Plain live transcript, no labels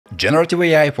Generative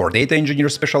AI for Data Engineer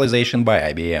Specialization by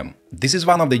IBM. This is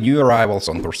one of the new arrivals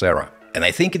on Coursera, and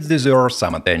I think it deserves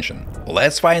some attention.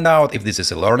 Let's find out if this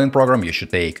is a learning program you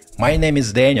should take. My name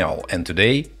is Daniel, and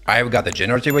today I've got a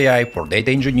Generative AI for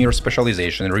Data Engineer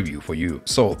Specialization review for you.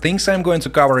 So, things I'm going to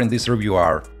cover in this review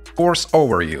are course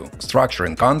overview,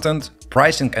 structuring content,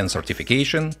 pricing and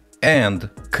certification, and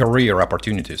career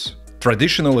opportunities.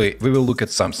 Traditionally, we will look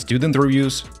at some student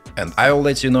reviews, and I will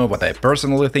let you know what I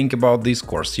personally think about this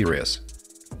course series.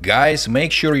 Guys,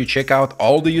 make sure you check out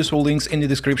all the useful links in the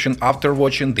description after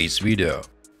watching this video.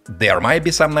 There might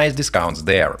be some nice discounts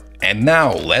there. And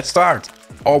now, let's start!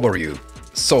 Overview.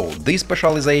 So, this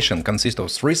specialization consists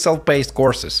of 3 self-paced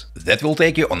courses that will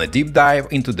take you on a deep dive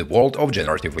into the world of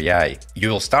generative AI.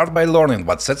 You will start by learning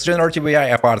what sets generative AI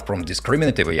apart from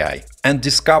discriminative AI and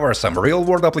discover some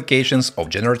real-world applications of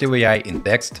generative AI in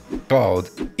text, code,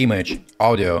 image,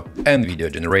 audio, and video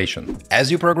generation.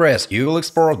 As you progress, you will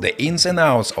explore the ins and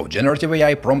outs of generative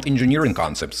AI prompt engineering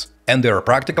concepts and their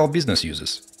practical business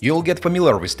uses. You'll get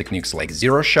familiar with techniques like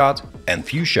zero-shot and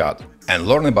few-shot and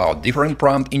learn about different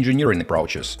prompt engineering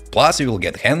approaches. Plus, you will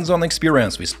get hands-on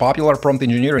experience with popular prompt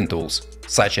engineering tools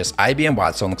such as IBM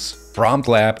Watsonx, Prompt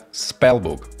Lab,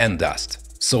 Spellbook, and Dust.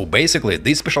 So basically,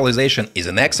 this specialization is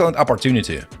an excellent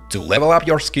opportunity to level up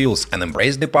your skills and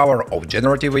embrace the power of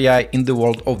generative AI in the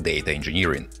world of data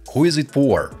engineering. Who is it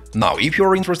for? Now, if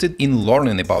you're interested in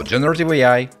learning about generative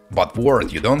AI, but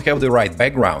worried you don't have the right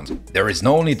background, there is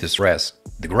no need to stress.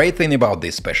 The great thing about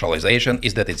this specialization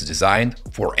is that it's designed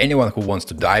for anyone who wants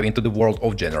to dive into the world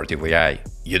of generative AI.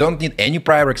 You don't need any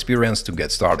prior experience to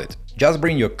get started. Just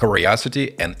bring your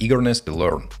curiosity and eagerness to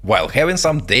learn. While having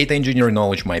some data engineering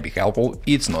knowledge might be helpful,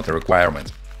 it's not a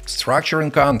requirement.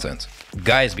 Structuring content.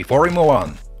 Guys, before we move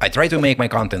on, I try to make my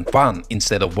content fun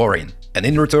instead of boring. And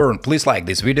in return, please like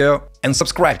this video and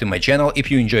subscribe to my channel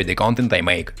if you enjoy the content I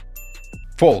make.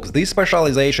 Folks, this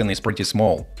specialization is pretty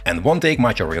small and won't take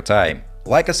much of your time.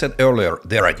 Like I said earlier,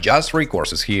 there are just 3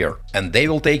 courses here, and they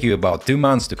will take you about 2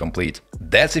 months to complete.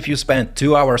 That's if you spend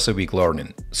 2 hours a week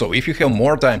learning. So if you have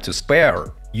more time to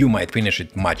spare, you might finish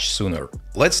it much sooner.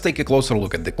 Let's take a closer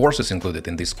look at the courses included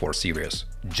in this course series.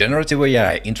 Generative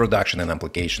AI Introduction and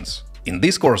Applications. In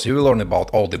this course, you will learn about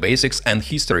all the basics and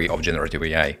history of generative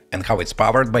AI and how it's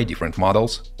powered by different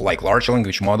models, like large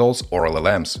language models or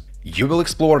LLMs. You will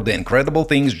explore the incredible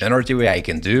things generative AI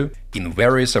can do in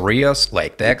various areas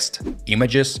like text,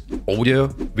 images, audio,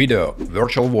 video,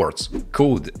 virtual worlds,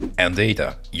 code, and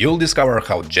data. You'll discover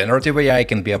how generative AI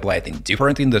can be applied in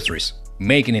different industries,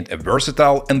 making it a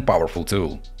versatile and powerful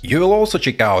tool. You will also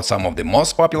check out some of the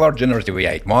most popular generative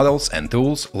AI models and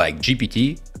tools like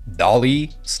GPT,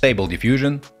 DALL-E, Stable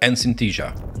Diffusion, and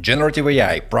Synthesia. Generative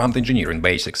AI Prompt Engineering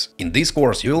Basics. In this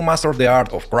course, you will master the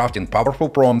art of crafting powerful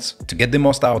prompts to get the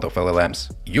most out of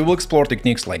LLMs. You will explore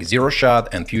techniques like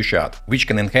zero-shot and few-shot, which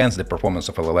can enhance the performance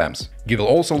of LLMs. You will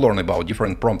also learn about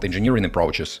different prompt engineering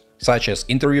approaches, such as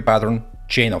interview pattern,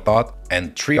 chain of thought,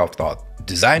 and tree of thought,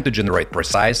 designed to generate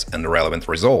precise and relevant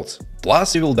results.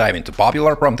 Plus, you will dive into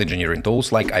popular prompt engineering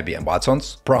tools like IBM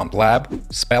Watsonx, Prompt Lab,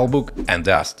 Spellbook, and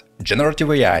Dust.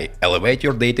 Generative AI – Elevate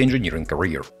your data engineering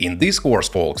career. In this course,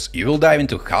 folks, you will dive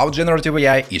into how generative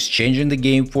AI is changing the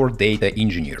game for data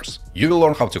engineers. You will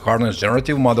learn how to harness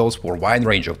generative models for a wide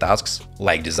range of tasks,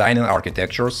 like designing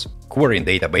architectures, querying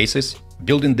databases,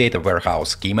 building data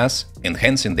warehouse schemas,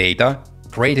 enhancing data,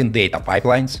 creating data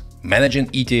pipelines, managing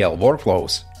ETL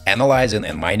workflows, analyzing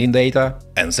and mining data,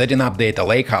 and setting up data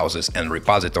lakehouses and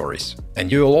repositories.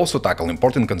 And you will also tackle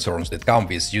important concerns that come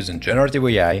with using generative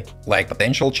AI, like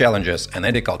potential challenges and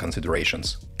ethical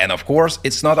considerations. And of course,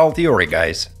 it's not all theory,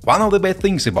 guys. One of the best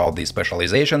things about this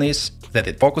specialization is that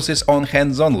it focuses on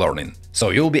hands-on learning, so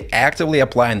you'll be actively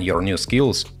applying your new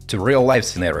skills to real-life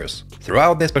scenarios.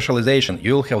 Throughout the specialization,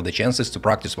 you'll have the chances to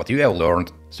practice what you have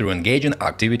learned through engaging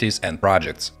activities and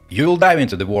projects. You'll dive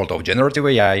into the world of generative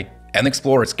AI and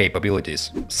explore its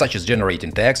capabilities, such as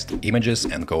generating text, images,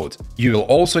 and code. You will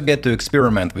also get to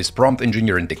experiment with prompt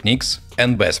engineering techniques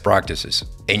and best practices,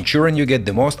 ensuring you get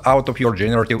the most out of your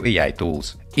generative AI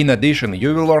tools. In addition,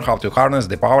 you will learn how to harness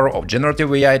the power of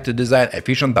generative AI to design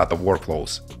efficient data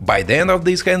workflows. By the end of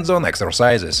these hands-on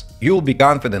exercises, you will be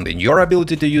confident in your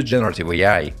ability to use generative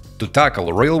AI to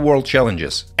tackle real-world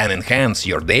challenges and enhance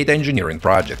your data engineering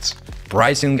projects.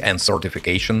 Pricing and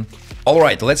certification.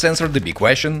 Alright, let's answer the big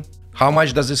question. How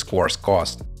much does this course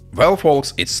cost? Well,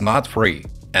 folks, it's not free.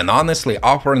 And honestly,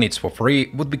 offering it for free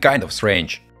would be kind of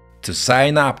strange. To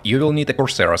sign up, you will need a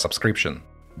Coursera subscription.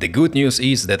 The good news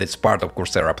is that it's part of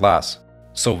Coursera Plus.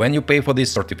 So when you pay for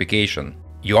this certification,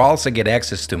 you also get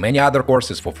access to many other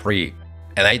courses for free.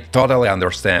 And I totally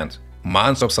understand.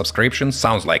 Months of subscription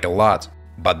sounds like a lot,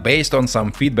 but based on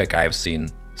some feedback I've seen,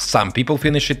 some people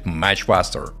finish it much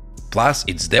faster. Plus,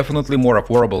 it's definitely more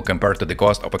affordable compared to the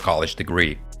cost of a college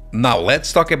degree. Now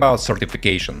let's talk about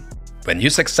certification. When you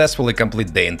successfully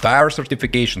complete the entire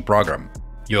certification program,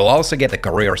 you'll also get a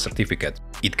career certificate.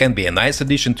 It can be a nice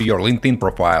addition to your LinkedIn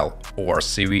profile or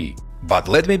CV. But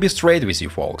let me be straight with you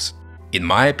folks. In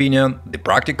my opinion, the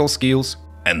practical skills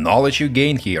and knowledge you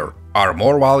gain here are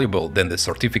more valuable than the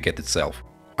certificate itself.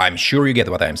 I'm sure you get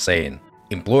what I'm saying.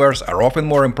 Employers are often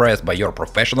more impressed by your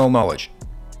professional knowledge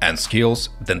and skills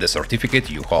than the certificate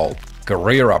you hold.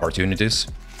 Career opportunities.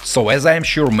 So as I'm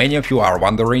sure many of you are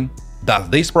wondering, does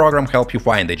this program help you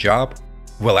find a job?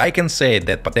 Well, I can say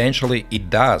that potentially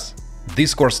it does.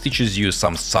 This course teaches you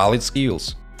some solid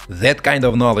skills. That kind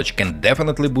of knowledge can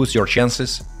definitely boost your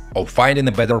chances of finding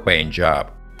a better paying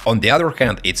job. On the other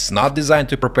hand, it's not designed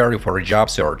to prepare you for a job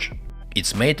search.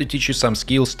 It's made to teach you some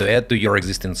skills to add to your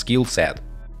existing skill set.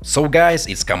 So guys,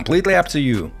 it's completely up to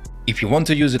you if you want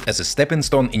to use it as a stepping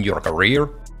stone in your career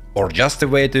or just a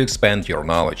way to expand your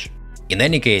knowledge. In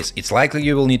any case, it's likely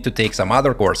you will need to take some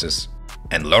other courses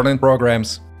and learning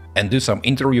programs and do some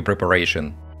interview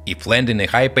preparation if landing a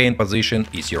high-paying position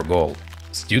is your goal.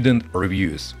 Student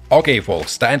reviews. Okay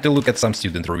folks, time to look at some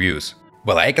student reviews.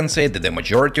 Well, I can say that the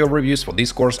majority of reviews for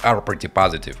this course are pretty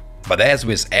positive. But as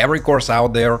with every course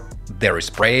out there is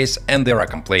praise and there are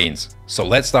complaints. So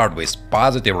let's start with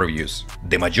positive reviews.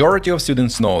 The majority of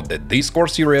students know that this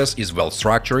course series is well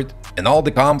structured and all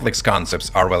the complex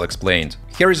concepts are well explained.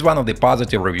 Here is one of the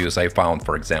positive reviews I found,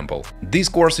 for example. This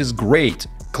course is great,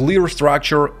 clear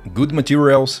structure, good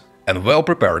materials, and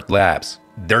well-prepared labs.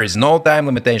 There is no time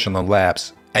limitation on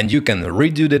labs, and you can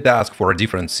redo the task for a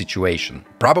different situation.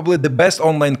 Probably the best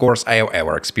online course I have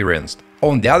ever experienced.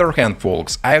 On the other hand,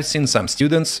 folks, I've seen some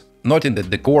students noting that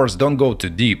the course don't go too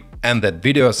deep and that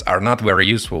videos are not very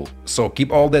useful. So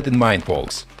keep all that in mind,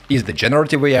 folks. Is the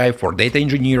generative AI for data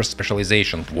engineer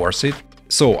specialization worth it?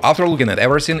 So after looking at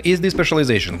everything, is this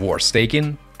specialization worth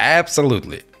taking?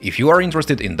 Absolutely. If you are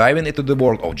interested in diving into the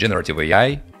world of generative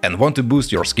AI and want to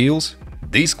boost your skills,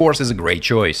 this course is a great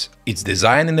choice. It's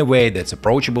designed in a way that's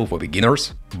approachable for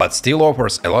beginners, but still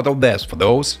offers a lot of depth for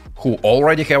those who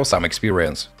already have some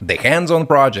experience. The hands-on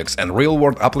projects and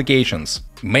real-world applications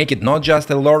make it not just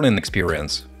a learning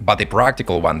experience, but a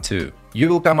practical one too. You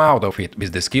will come out of it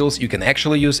with the skills you can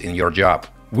actually use in your job,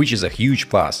 which is a huge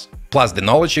plus. Plus, the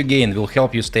knowledge you gain will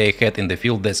help you stay ahead in the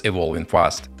field that's evolving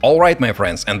fast. Alright my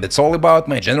friends, and that's all about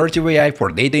my Generative AI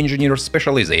for Data Engineer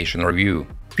Specialization review.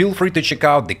 Feel free to check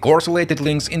out the course-related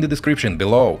links in the description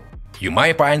below. You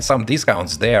might find some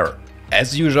discounts there.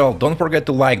 As usual, don't forget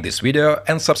to like this video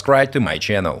and subscribe to my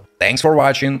channel. Thanks for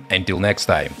watching, until next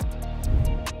time.